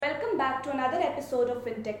back to another episode of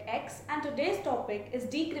FinTech X, and today's topic is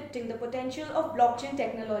decrypting the potential of blockchain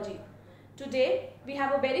technology. Today, we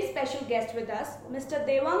have a very special guest with us, Mr.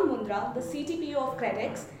 Devang Mundra, the CTPO of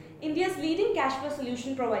Credex, India's leading cash flow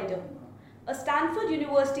solution provider. A Stanford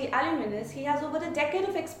University alumnus, he has over a decade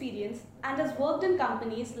of experience and has worked in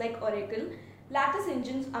companies like Oracle, Lattice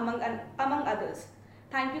Engines, among others.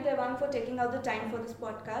 Thank you, Devang, for taking out the time for this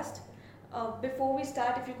podcast. Before we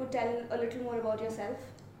start, if you could tell a little more about yourself.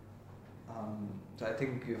 So I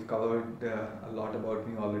think you've covered a lot about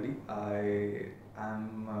me already. I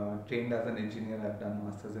am trained as an engineer. I've done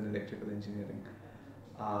masters in electrical engineering.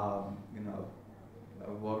 I've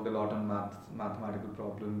worked a lot on mathematical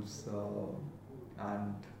problems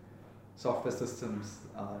and software systems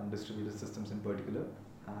and distributed systems in particular.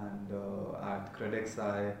 And at Credex,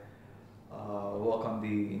 I work on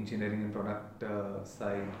the engineering and product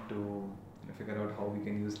side to figure out how we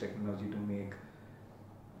can use technology to make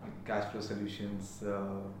cash flow solutions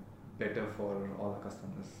better for all our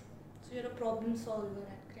customers. So you're a problem solver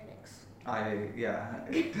at Credex. I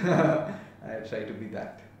try to be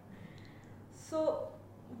that. So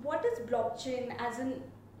what is blockchain, as in,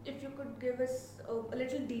 if you could give us a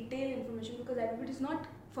little detailed information, because everybody is not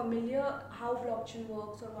familiar how blockchain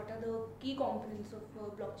works or what are the key components of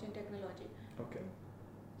blockchain technology. Okay.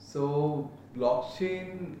 So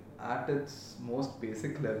blockchain at its most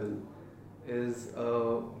basic level is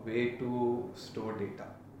a way to store data.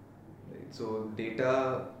 Right? So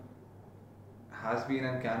data has been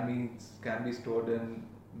and can be stored in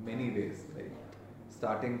many ways, right?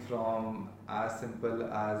 Starting from as simple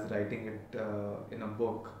as writing it in a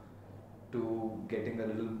book to getting a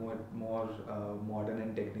little more modern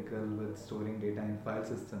and technical with storing data in file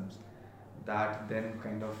systems. That then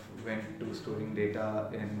kind of went to storing data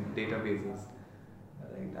in databases,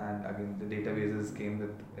 right? And again, the databases came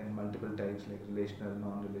in multiple types like relational,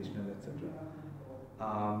 non-relational, etc.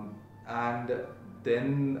 And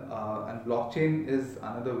then and blockchain is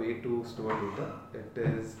another way to store data.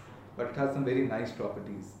 But it has some very nice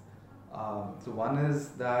properties. So one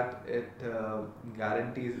is that it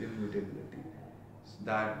guarantees immutability.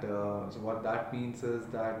 So what that means is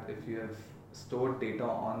that if you have stored data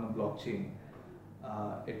on the blockchain,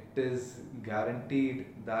 it is guaranteed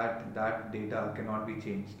that that data cannot be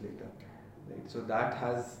changed later. Right? So that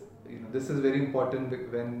has, this is very important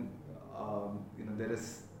when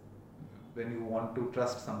when you want to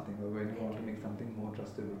trust something or when you want to make something more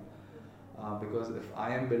trustable. Because if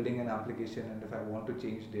I am building an application and if I want to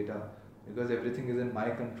change data, because everything is in my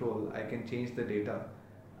control, I can change the data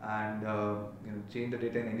and change the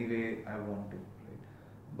data in any way I want to. Right?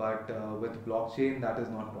 But with blockchain, that is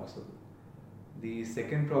not possible. The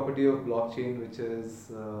second property of blockchain, which is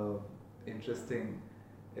interesting,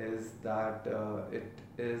 is that it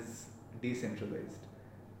is decentralized,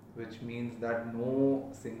 which means that no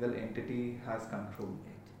single entity has control.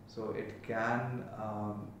 So it can,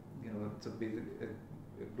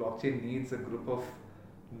 blockchain needs a group of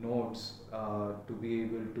nodes to be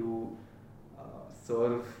able to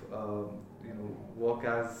serve, work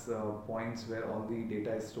as points where all the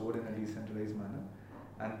data is stored in a decentralized manner.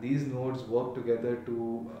 And these nodes work together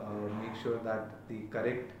to make sure that the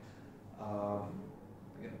correct,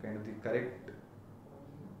 the correct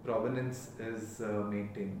provenance is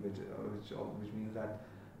maintained, which means that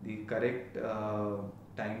the correct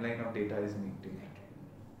timeline of data is maintained.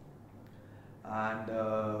 And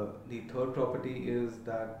the third property is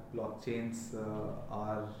that blockchains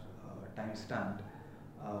are time-stamped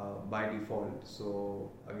by default.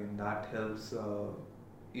 So again, that helps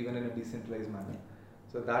even in a decentralized manner.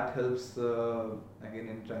 So that helps again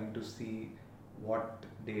in trying to see what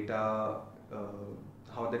data,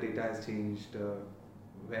 how the data has changed,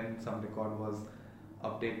 when some record was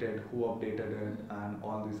updated, who updated it, and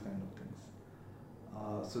all these kind of things.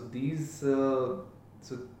 So these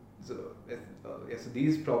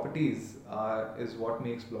properties is what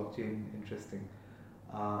makes blockchain interesting.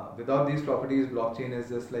 Without these properties, blockchain is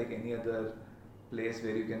just like any other place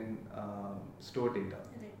where you can store data.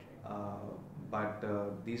 But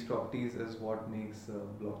these properties is what makes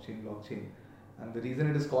blockchain. And the reason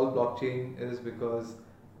it is called blockchain is because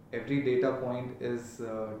every data point is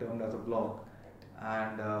termed as a block,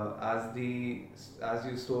 and as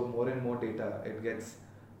you store more and more data, it gets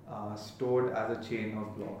stored as a chain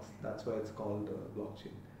of blocks. That's why it's called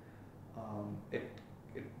blockchain. It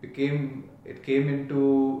came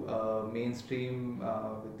into mainstream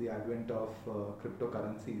with the advent of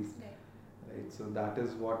cryptocurrencies. Right, so that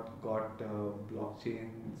is what got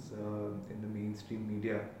blockchains in the mainstream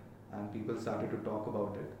media, and people started to talk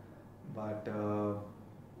about it. But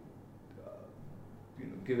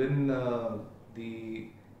given the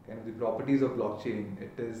kind of the properties of blockchain,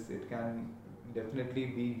 it can definitely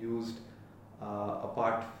be used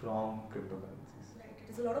apart from cryptocurrencies. Right.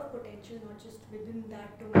 It is a lot of potential, not just within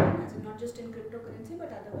that domain, as in not just in cryptocurrency,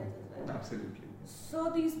 but otherwise as well. Absolutely.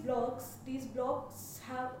 So these blocks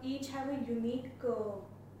each have a unique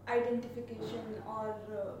identification, or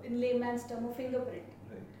in layman's term, a fingerprint.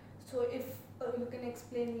 Right. So if you can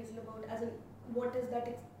explain a little about, as in, what is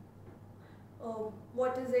that?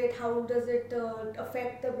 What is it? How does it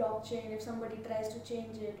affect the blockchain if somebody tries to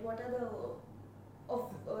change it? What are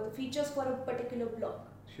the features for a particular block?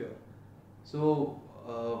 Sure. So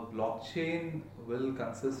blockchain will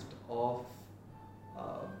consist of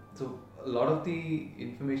so a lot of the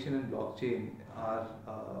information in blockchain are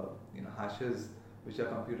hashes which are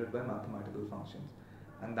computed by mathematical functions,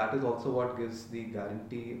 and that is also what gives the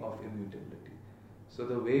guarantee of immutability. So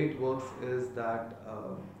the way it works is that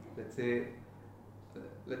let's say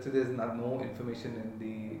there's no information in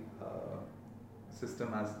the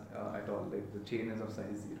system as at all, like the chain is of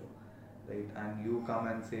size 0, right? And you come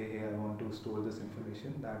and say, hey, I want to store this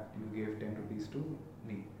information that you gave 10 rupees to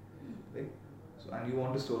me, right? So, and you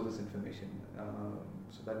want to store this information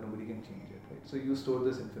so that nobody can change it, right? So you store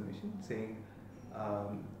this information saying,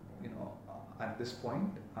 at this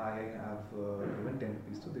point I have given 10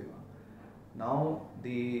 rupees to Devang. Now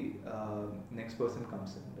the next person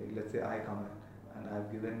comes in, right? Let's say I come in and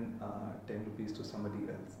I've given 10 rupees to somebody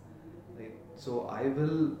else, right? So I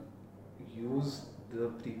will use the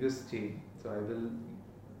previous chain. So I will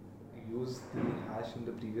use the hash in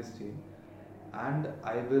the previous chain, and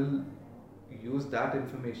I will use that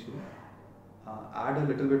information, add a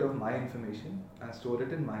little bit of my information and store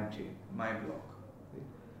it in my chain, my block.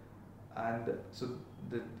 Right? And so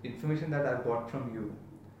the information that I've got from you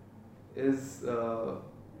is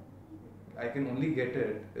I can only get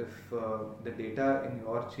it if the data in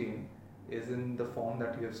your chain is in the form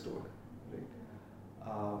that you have stored, right?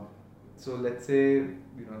 So let's say,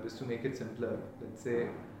 just to make it simpler, let's say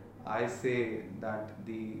I say that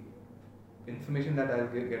the information that I'll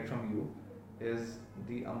get from you is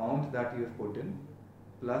the amount that you have put in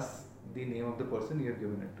plus the name of the person you have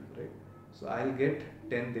given it to, right? So I'll get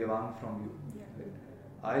 10 Devang from you. Yeah. Right?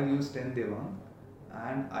 I'll use 10 Devang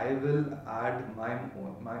and I will add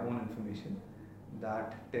my own information,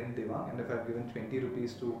 that 10 Devang, and if I've given 20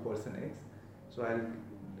 rupees to person X, so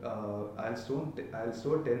I'll store 10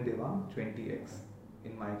 Devang 20x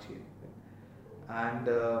in my chain, right? And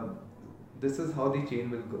this is how the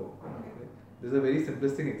chain will grow. Right? This is a very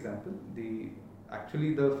simplistic example. The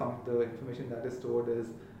information that is stored is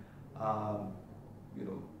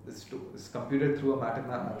is computed through a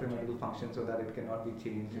mathematical function, so that it cannot be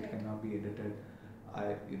changed, it cannot be edited.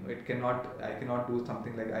 I cannot do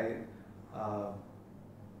something like I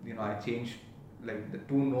change like the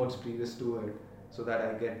 2 nodes previous to it so that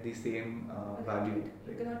I get the same value.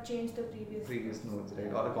 You cannot change the previous nodes,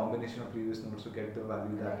 right? Or a combination of previous nodes to get the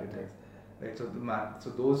value that it is. Right, so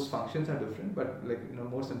those functions are different, but like in a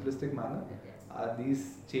more simplistic manner,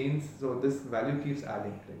 these chains. So this value keeps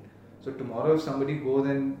adding, right? So tomorrow, if somebody goes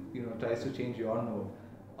and tries to change your node,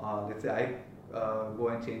 let's say I go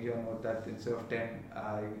and change your node that instead of 10,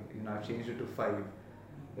 I've changed it to 5,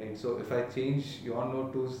 right? So if I change your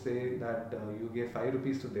node to say that you gave 5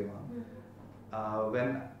 rupees to Devang,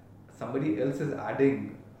 when somebody else is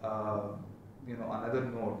adding, another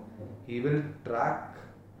node, he will track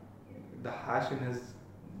the hash in his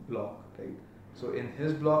block, right? So in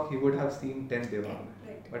his block he would have seen 10 Devang,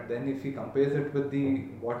 right. But then if he compares it with the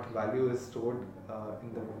what value is stored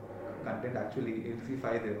in the content, actually he'll see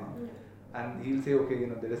 5 Devang, and he'll say, okay,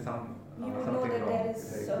 there is some something wrong. There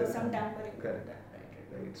is right? some tampering. Correct.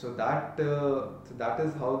 Right. So that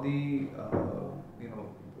is how the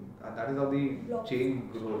that is how the chain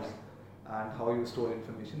grows, and how you store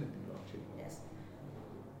information in the blockchain. Yes.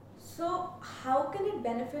 So how can it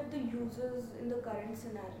benefit the users in the current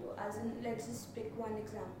scenario? As in, let's just pick one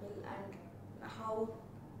example, and how,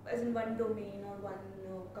 as in one domain or one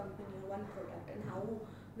company or one product, and how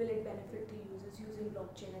will it benefit the users using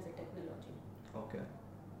blockchain as a technology? Okay.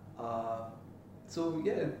 So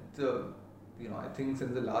yeah, I think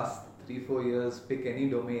since the last 3-4 years, pick any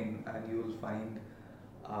domain and you will find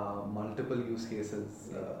multiple use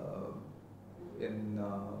cases in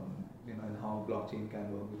how blockchain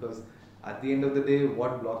can work, because at the end of the day,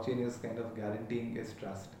 what blockchain is kind of guaranteeing is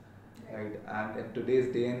trust, right? And in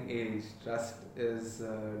today's day and age, trust is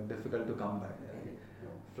difficult to come by, right?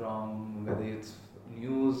 From whether it's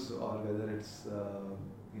news or whether it's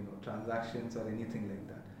transactions or anything like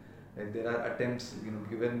that. Right? There are attempts,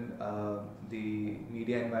 given the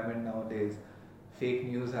media environment nowadays, fake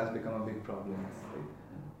news has become a big problem,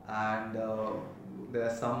 right? And there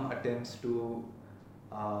are some attempts to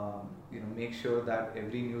make sure that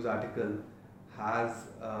every news article has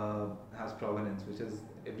provenance, which is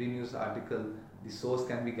every news article the source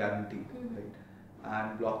can be guaranteed, right?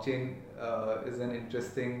 And blockchain is an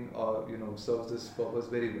interesting, or serves this purpose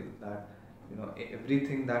very well, that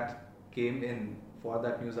everything that came in for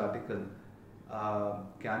that news article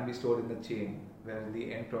can be stored in the chain, where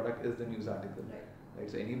the end product is the news article, right?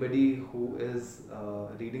 So anybody who is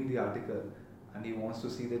reading the article and he wants to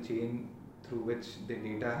see the chain through which the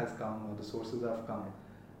data has come or the sources have come,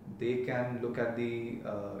 they can look at the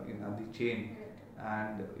the chain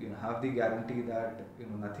and have the guarantee that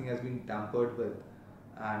nothing has been tampered with,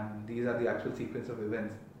 and these are the actual sequence of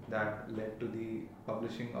events that led to the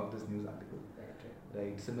publishing of this news article,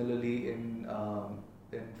 right? Similarly, in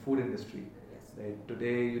food industry, right?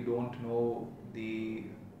 Today you don't know the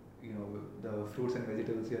the fruits and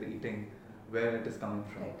vegetables you are eating, where it is coming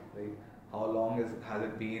from, right? How long has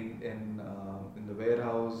it been in the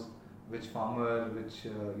warehouse? Which farmer? Which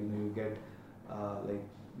you get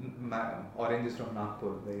oranges from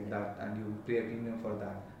Nagpur, right? That, and you pay a premium for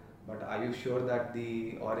that. But are you sure that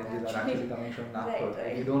the oranges are actually coming from Nagpur?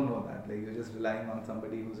 Right. You don't know that. Like, you're just relying on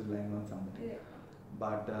somebody who's relying on somebody. Yeah.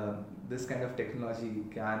 But this kind of technology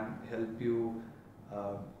can help you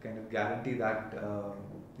kind of guarantee that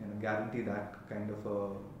kind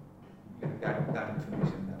of that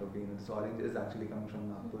information, that okay, this orange is actually coming from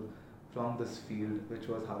Nagpur, from this field which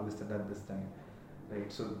was harvested at this time,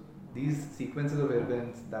 right? So these sequences of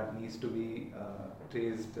events that needs to be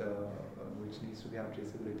traced, which needs to have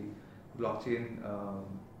traceability, blockchain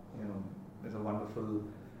is a wonderful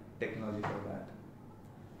technology for that.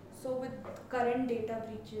 So with current data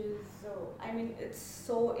breaches, I mean, it's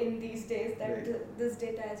so in these days that Right. this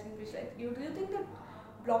data has been breached. Like, do you think that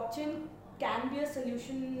blockchain can be a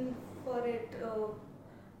solution for it,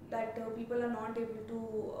 that people are not able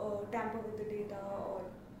to tamper with the data, or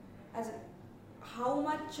as in, how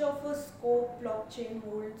much of a scope blockchain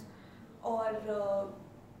holds, or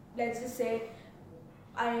let's just say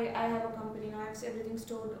I have a company now, I have everything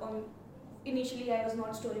stored on. Initially, I was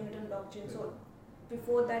not storing it on blockchain, so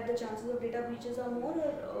before that the chances of data breaches are more,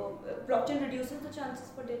 or blockchain reduces the chances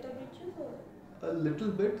for data breaches, or? A little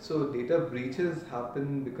bit. So data breaches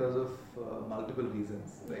happen because of multiple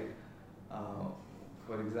reasons, right?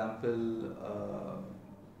 For example,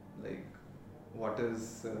 like what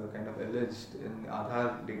is kind of alleged in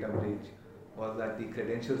Aadhaar data breach was that the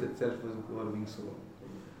credentials itself were being stolen.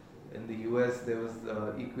 In the US, there was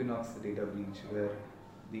Equinox data breach where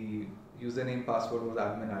the username password was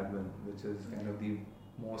admin, which is kind of the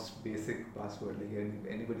most basic password. Like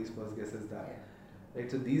anybody's first guess is that, right?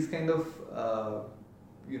 So these kind of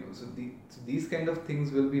so these kind of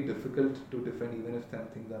things will be difficult to defend even if some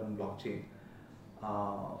things are on blockchain.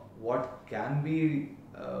 What can be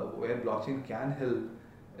where blockchain can help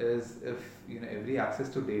is if every access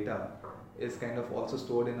to data is kind of also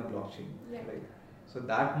stored in a blockchain, right? So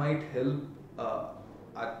that might help.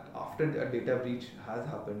 After a data breach has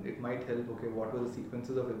happened, it might help. Okay, what were the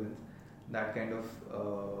sequences of events that kind of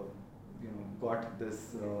got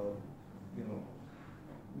this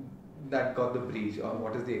that got the breach, or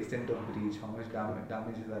what is the extent of breach, how much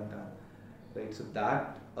damage is that done, right? So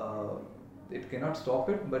that it cannot stop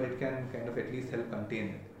it, but it can kind of at least help contain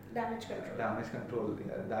it. Damage control. Damage control.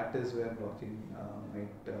 Yeah, that is where blockchain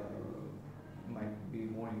might be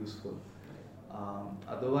more useful.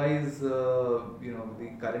 Otherwise, the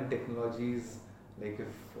current technologies, like if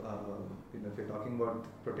you're talking about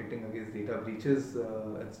protecting against data breaches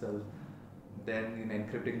itself, then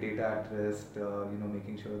encrypting data at rest,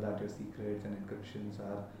 making sure that your secrets and encryptions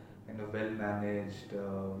are kind of well managed.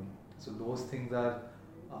 So those things are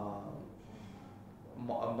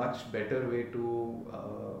a much better way to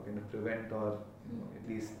kind of prevent or at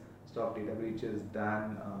least stop data breaches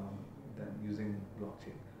than using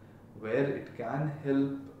blockchain. Where it can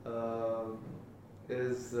help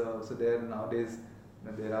is so there nowadays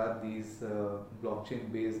there are these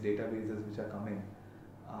blockchain-based databases which are coming,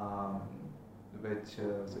 which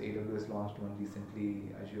so AWS launched one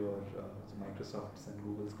recently, Azure, so Microsoft's and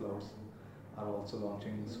Google's clouds are also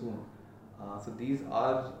launching soon. So these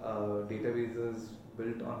are databases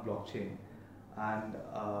built on blockchain, and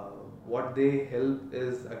what they help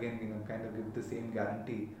is again kind of give the same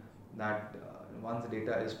guarantee that once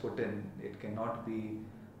data is put in, it cannot be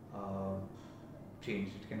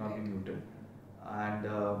changed, it cannot be muted. And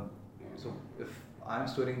so if I'm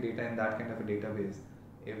storing data in that kind of a database,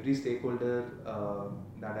 every stakeholder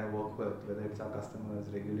that I work with, whether it's our customers,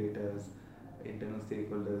 regulators, internal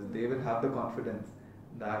stakeholders, they will have the confidence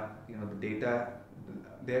that the data,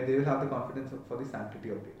 they will have the confidence for the sanctity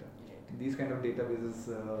of data. these kind of databases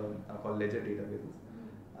are called ledger databases,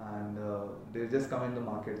 and they just come in the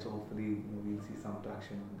market. So hopefully we'll see some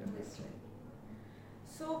traction in this. Right.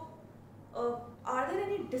 So, are there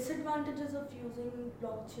any disadvantages of using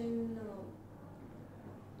blockchain?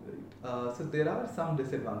 Right. So there are some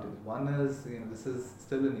disadvantages. One is, this is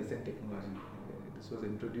still a nascent technology. This was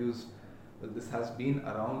introduced. Well, this has been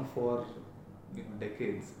around for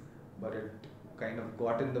decades, but it kind of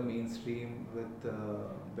got in the mainstream with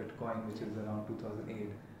Bitcoin, which is around 2008,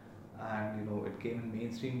 and it came in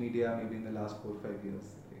mainstream media maybe in the last 4 or 5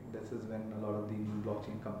 years. This is when a lot of the new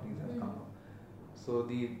blockchain companies have come up. So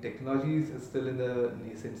the technology is still in the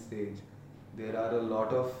nascent stage. There are a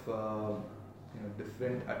lot of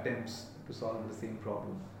different attempts to solve the same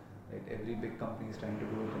problem. Right? Every big company is trying to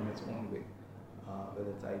do it in its own way, whether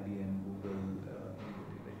it's IBM, Google,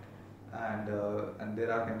 anybody, right? And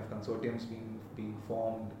there are kind of consortiums being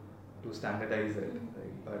formed to standardize it,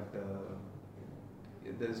 right? But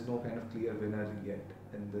there is no kind of clear winner yet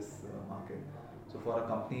in this market. So for a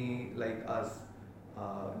company like us,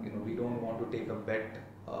 we don't want to take a bet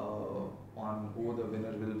on who the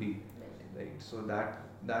winner will be, right? So that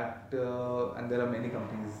and there are many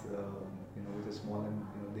companies, which are small and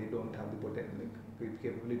they don't have the potential,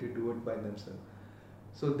 capability to do it by themselves.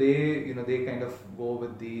 So they kind of go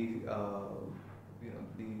with the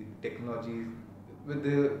technologies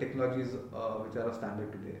which are of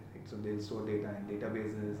standard today. Right? So they'll store data in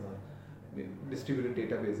databases or distributed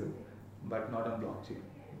databases, but not on blockchain.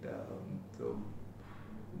 So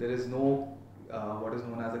there is no what is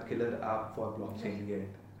known as a killer app for blockchain yet.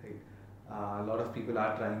 Right? A lot of people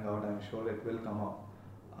are trying out. I'm sure it will come up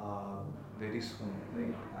very soon.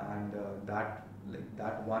 Right? And that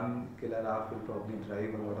one killer app will probably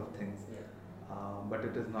drive a lot of things, but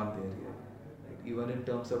it is not there yet. Right? Even in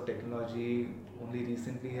terms of technology, only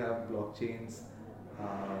recently have blockchains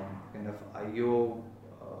kind of IO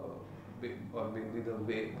or maybe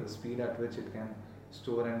the speed at which it can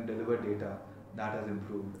store and deliver data, that has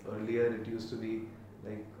improved. Earlier it used to be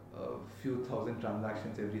like a few thousand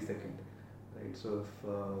transactions every second, right? So if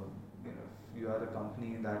you are a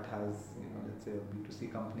company that has, let's say a B2C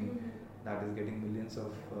company that is getting millions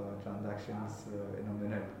of transactions in a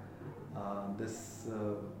minute,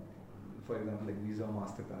 for example, like Visa or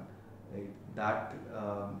MasterCard, right? That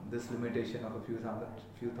this limitation of a few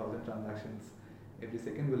thousand transactions every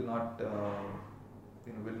second will not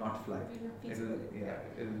fly.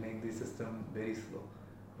 It'll make the system very slow,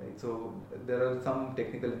 right? So there are some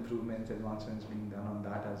technical improvements, advancements being done on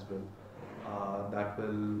that as well. That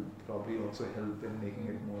will probably also help in making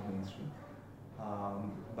it more mainstream.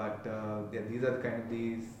 These are kind of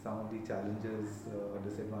some of the challenges or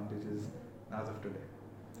disadvantages as of today.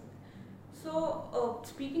 So,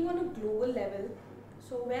 speaking on a global level,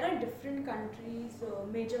 so where are different countries,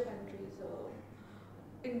 major countries,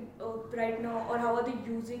 right now, or how are they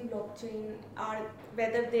using blockchain?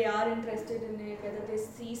 Whether they are interested in it, whether they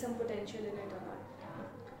see some potential in it or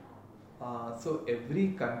not? So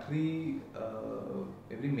every country,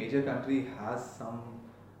 every major country has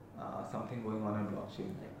something going on in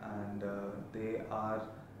blockchain, and they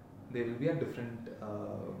will be at different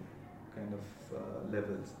kind of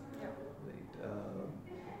levels. Right.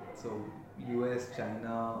 So US,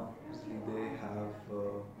 China,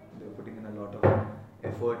 they're putting in a lot of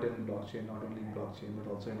effort in blockchain, not only in blockchain but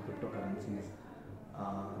also in cryptocurrencies,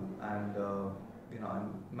 and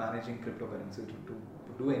managing cryptocurrency. To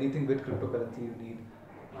do anything with cryptocurrency, you need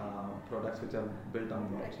products which are built on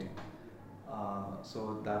blockchain.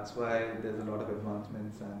 So that's why there's a lot of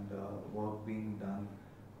advancements and work being done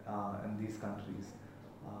in these countries.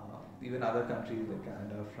 Even other countries like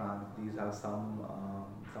Canada, France, these have some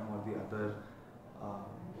of the other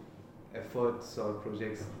efforts or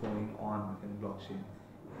projects going on in blockchain.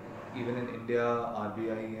 Even in India,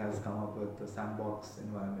 RBI has come up with a sandbox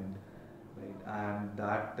environment, right? And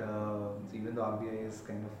that even the RBI is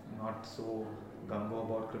kind of not so gung-ho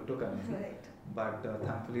about cryptocurrency, right, but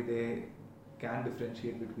thankfully they can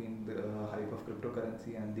differentiate between the hype of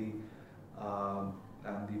cryptocurrency and the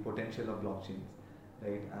potential of blockchains,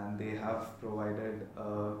 right? And they have provided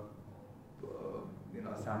a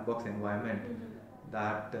sandbox environment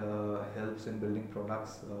that helps in building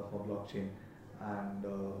products for blockchain, and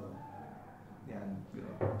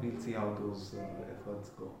we'll see how those efforts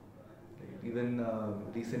go. Right? Even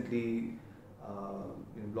recently,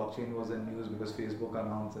 blockchain was in news because Facebook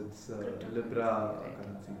announced its Libra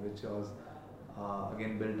currency, which was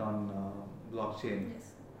again built on blockchain,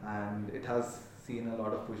 and it has seen a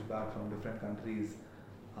lot of pushback from different countries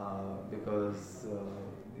because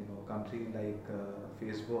a company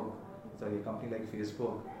like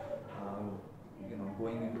Facebook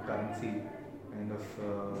going into currency kind of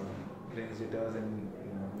brings jitters in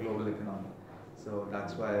global economy. So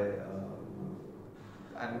that's why,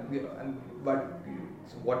 but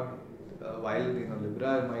so what while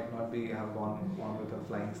Libra might not be have gone with a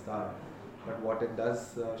flying start, but what it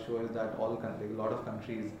does show is that a lot of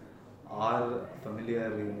countries are familiar,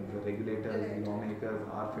 the regulators, the lawmakers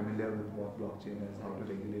are familiar with what blockchain is, how to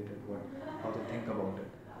regulate it, how to think about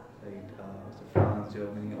it, right? So France,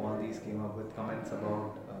 Germany, all these came up with comments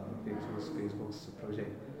about Facebook's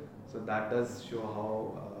project. So that does show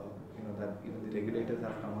how that even the regulators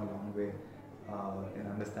have come a long way in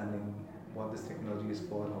understanding what this technology is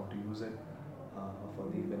for, how to use it for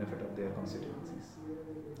the benefit of their constituencies.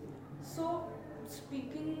 So,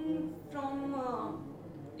 speaking from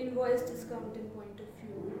invoice discounting point of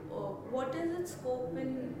view, what is its scope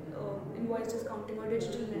in invoice discounting or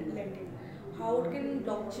digital lending? How can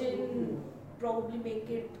blockchain probably make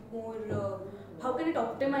it more? How can it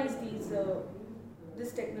optimize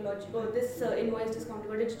this technology or this invoice discounting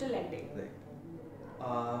or digital lending?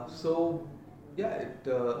 Right. So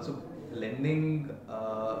lending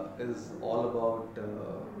is all about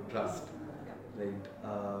trust, right?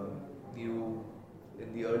 You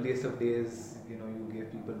in the earliest of days, you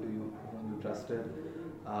gave people to you whom you trusted.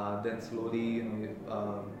 Then slowly,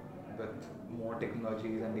 with more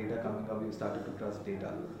technologies and data coming up, you started to trust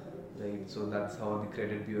data, right? So that's how the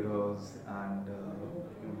credit bureaus and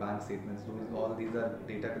bank statements. All these are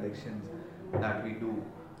data collections that we do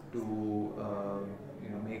to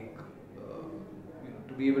make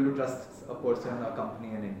to be able to trust a person, a company,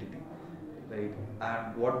 an entity, right?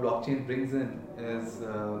 And what blockchain brings in is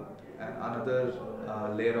another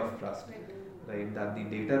layer of trust, right? That the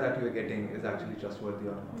data that you are getting is actually trustworthy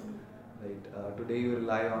or not, right? Today you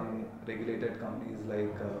rely on regulated companies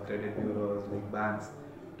like credit bureaus, like banks,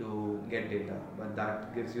 to get data, but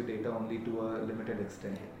that gives you data only to a limited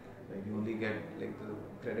extent, right? You only get like the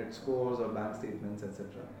credit scores or bank statements, etc.,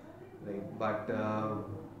 right? But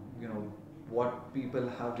what people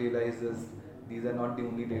have realized is these are not the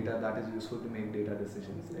only data that is useful to make data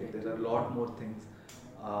decisions, right? There are a lot more things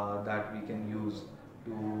that we can use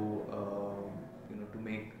to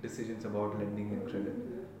make decisions about lending and credit,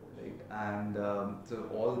 right? And so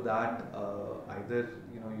all that either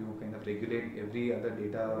you kind of regulate every other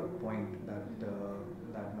data point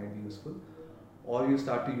that might be useful, or you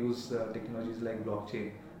start to use technologies like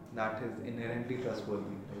blockchain that is inherently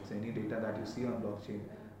trustworthy, right? So any data that you see on blockchain,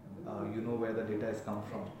 where the data has come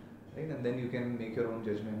from, right? And then you can make your own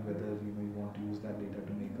judgment whether you want to use that data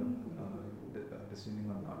to make a decision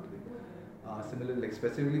or not. Similarly, like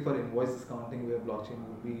specifically for invoice discounting, where blockchain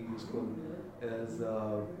would be useful is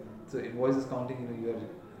so invoice discounting. You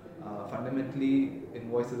are fundamentally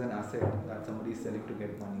invoice is an asset that somebody is selling to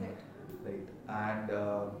get money, right? And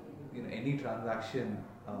any transaction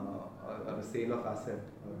or a sale of asset,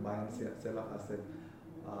 or buy and sell of asset.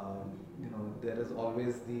 There is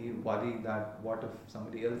always the worry that what if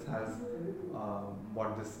somebody else has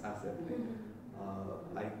bought this asset,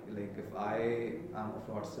 right? If I am a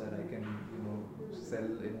fraudster, I can sell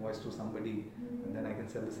invoice to somebody, and then I can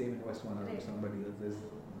sell the same invoice to somebody else. There's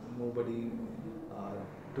nobody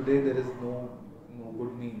today. There is no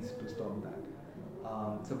good means to stop that.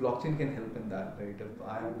 So blockchain can help in that, right? If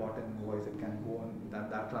I have bought an invoice, it can go on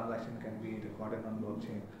that transaction can be recorded on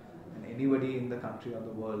blockchain, and anybody in the country or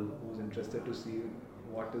the world who's interested to see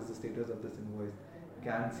what is the status of this invoice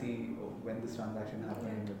can see when this transaction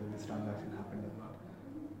happened, whether this transaction happened or not.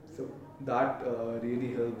 So that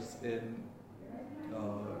really helps in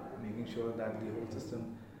making sure that the whole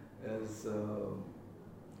system is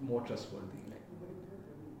more trustworthy.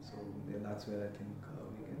 So that's where I think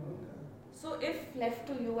we can. So if left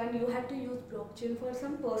to you and you had to use blockchain for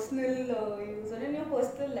some personal use or in your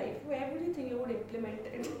personal life, where would you think you would implement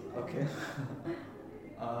it? Okay.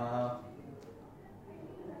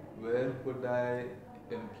 Where would I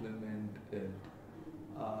implement it?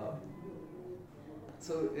 I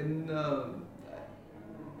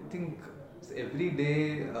think every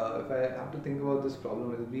day, if I have to think about this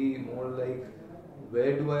problem, it will be more like,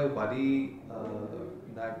 where do I worry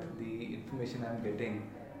that the information I'm getting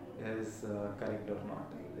is correct or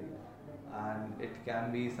not, right? And it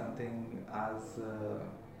can be something as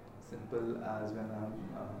simple as when I'm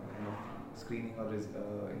screening or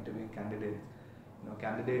interviewing candidates.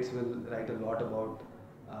 Candidates will write a lot about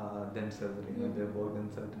themselves. They've worked in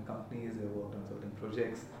certain companies, they've worked on certain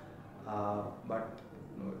projects, but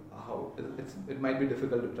how it might be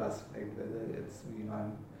difficult to trust, right? Whether it's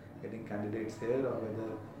I'm getting candidates here, or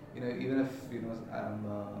whether even if I'm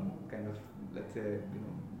kind of, let's say,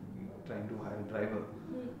 trying to hire a driver,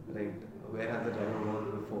 right? Where has the driver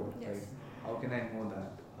worked before, yes. right? How can I know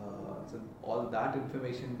that? So all that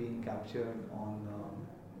information being captured on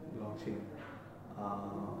blockchain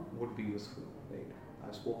would be useful, right?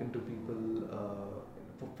 I've spoken to people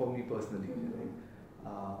for me personally, right?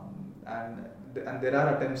 And there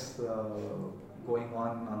are attempts going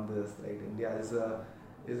on this, right? India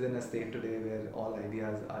is in a state today where all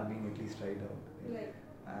ideas are being at least tried out, Right.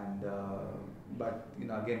 and but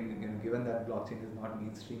again, given that blockchain is not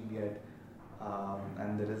mainstream yet,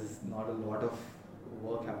 and there is not a lot of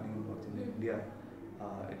work happening in blockchain in India,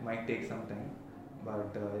 it might take some time.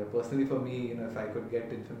 But yeah, personally for me, if I could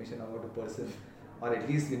get information about a person, or at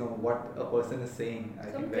least what a person is saying,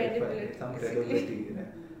 I Some can verify credibility, some basically. credibility.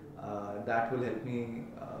 That will help me,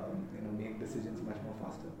 make decisions much more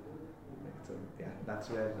faster. Right, so yeah, that's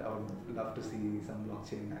where I would love to see some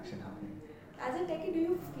blockchain action happening. As a techie, do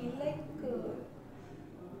you feel like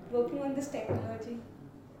working on this technology?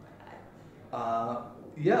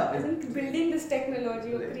 Yeah. As in building this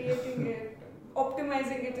technology or Right. creating it,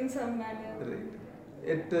 optimizing it in some manner. Right.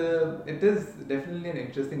 It is definitely an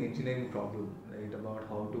interesting engineering problem, right? About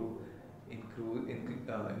how to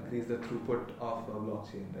increase the throughput of a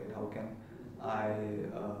blockchain, right? How can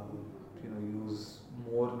I use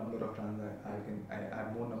more number of I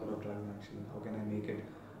add more number of transactions? How can I make it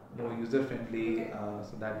more user friendly, Okay.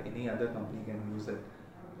 so that any other company can use it,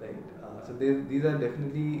 right? So these are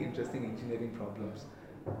definitely interesting engineering problems,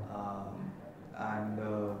 and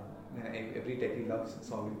every techie loves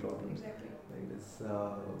solving problems. Exactly. Right.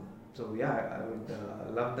 So yeah, I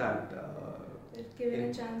would love that. If given a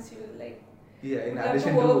in- chance, you like. Yeah, in You have to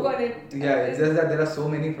addition work to on it. yeah, it's just that there are so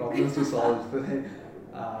many problems to solve.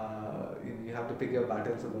 You have to pick your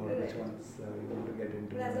battles about which Right. ones you want to get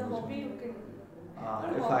into. But as a and which hobby, one- you can.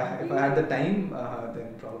 if I had the time, then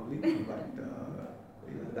probably. But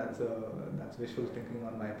yeah, that's wishful thinking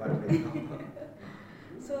on my part right now.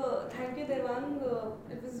 So thank you, Devang.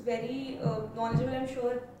 It was very knowledgeable. I'm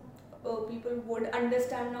sure people would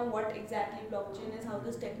understand now what exactly blockchain is, how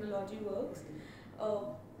this technology works.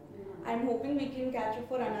 I'm hoping we can catch up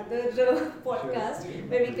for another podcast Sure.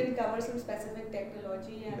 where we can cover some specific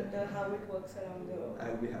technology and how it works around the world.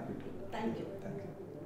 I'll be happy to. Thank you. Thank you.